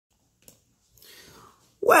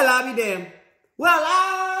Well, I'll be damned. Well,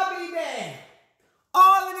 I'll be damned.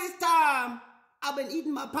 All of this time, I've been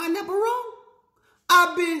eating my pineapple wrong.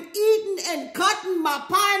 I've been eating and cutting my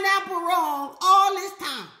pineapple wrong all this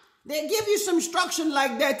time. They give you some instruction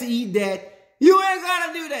like that to eat that. You ain't got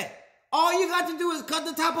to do that. All you got to do is cut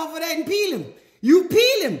the top off of that and peel him. You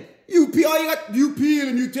peel him. You peel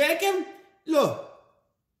him. You take him. Look.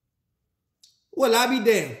 Well, I'll be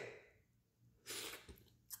damned.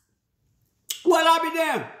 Well, I'll be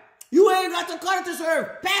damned. You ain't got to cut it to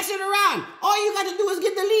serve. Pass it around. All you got to do is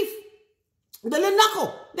get the leaf. The little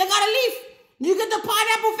knuckle. They got a leaf. You get the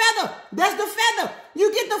pineapple feather. That's the feather.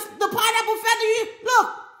 You get the pineapple feather.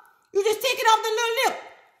 Look. You just take it off the little lip.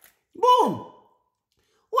 Boom.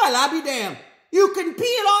 Well, I'll be damned. You can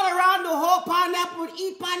peel all around the whole pineapple and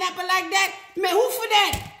eat pineapple like that. Man, who for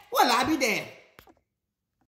that? Well, I'll be damned.